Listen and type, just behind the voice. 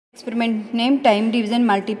Experiment name time division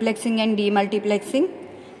multiplexing and demultiplexing.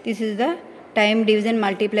 This is the time division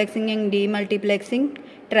multiplexing and demultiplexing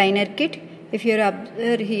trainer kit. If you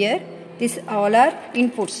observe here, this all are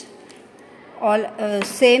inputs. All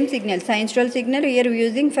same signal, sinusoidal signal we are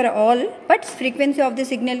using for all, but frequency of the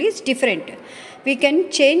signal is different. We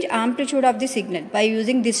can change amplitude of the signal by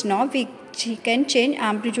using this knob. We can change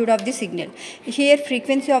amplitude of the signal. Here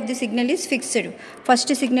frequency of the signal is fixed. First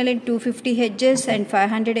signal in 250 Hz and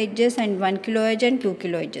 500 Hz and 1 kHz and 2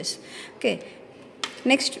 kHz. Okay.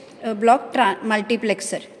 Next block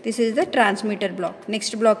multiplexer. This is the transmitter block.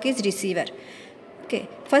 Next block is receiver. Okay.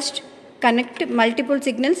 First connect multiple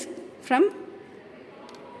signals from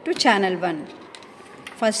to channel 1.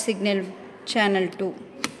 First signal channel 2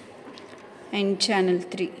 and channel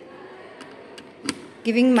 3.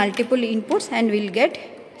 Giving multiple inputs and we'll get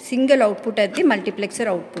single output at the multiplexer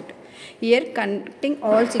output. Here connecting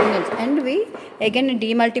all signals, and we again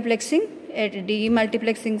demultiplexing. At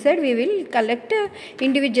demultiplexing side we will collect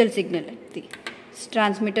individual signal at the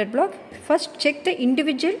transmitter block. First check the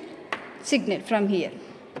individual signal from here.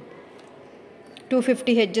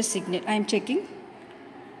 250 Hz signal I am checking.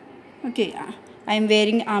 Okay, I am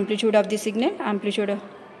varying amplitude of the signal. Amplitude of,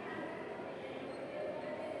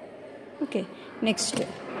 okay. Next,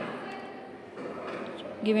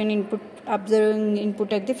 given input, observing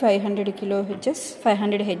input at the 500 kHz,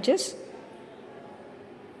 500 Hz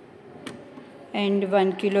and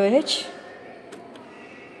 1 kHz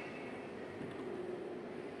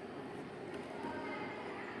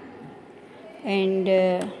and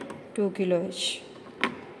 2 kHz.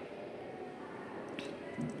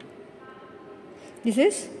 This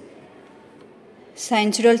is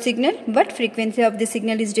sinusoidal signal, but frequency of the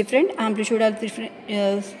signal is different. Amplitude of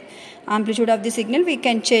the signal we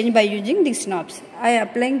can change by using these knobs. I am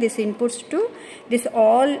applying these inputs to this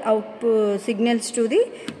all output signals to the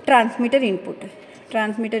transmitter input.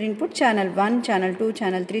 Transmitter input channel 1, channel 2,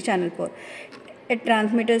 channel 3, channel 4. At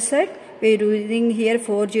transmitter side we are using here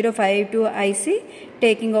 4052 IC,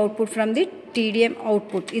 taking output from the TDM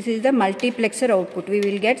output. This is the multiplexer output. We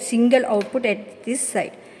will get single output at this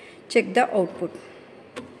side. Check the output.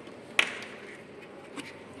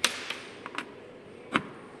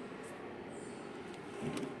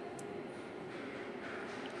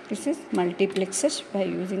 This is multiplexers. By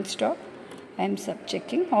using stop, I am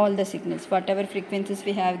sub-checking all the signals. Whatever frequencies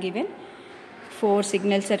we have given, 4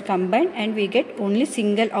 signals are combined and we get only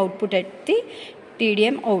single output at the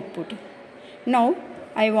TDM output. Now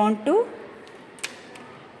I want to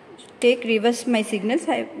reverse my signals.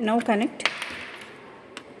 I now connect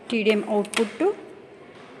TDM output to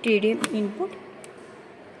TDM input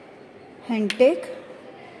and take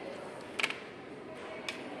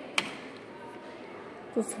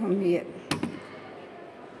from here.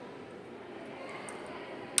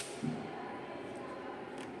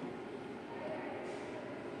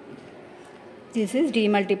 This is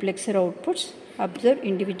demultiplexer outputs. Observe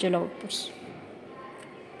individual outputs.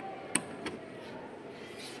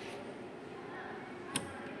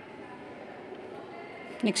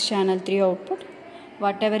 Next channel 3 output.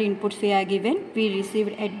 Whatever inputs we are given, we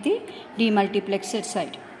received at the demultiplexer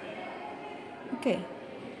side. Okay.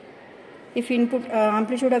 If input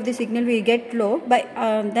amplitude of the signal we get low, by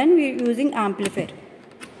then we are using amplifier.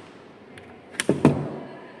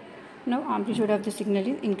 Now amplitude of the signal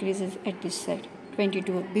increases at this side,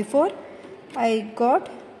 22. Before at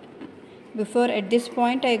this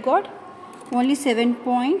point I got only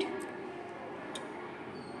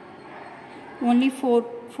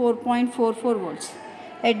 4.44 volts.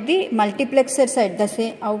 At the multiplexer side, the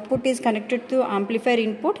same output is connected to amplifier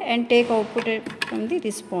input and take output from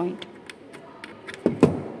this point.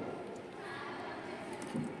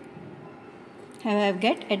 I have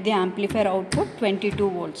get at the amplifier output 22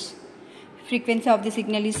 volts. Frequency of the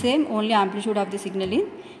signal is same, only amplitude of the signal is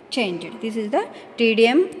changed. This is the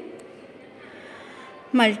TDM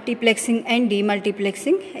multiplexing and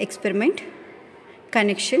demultiplexing experiment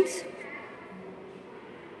connections.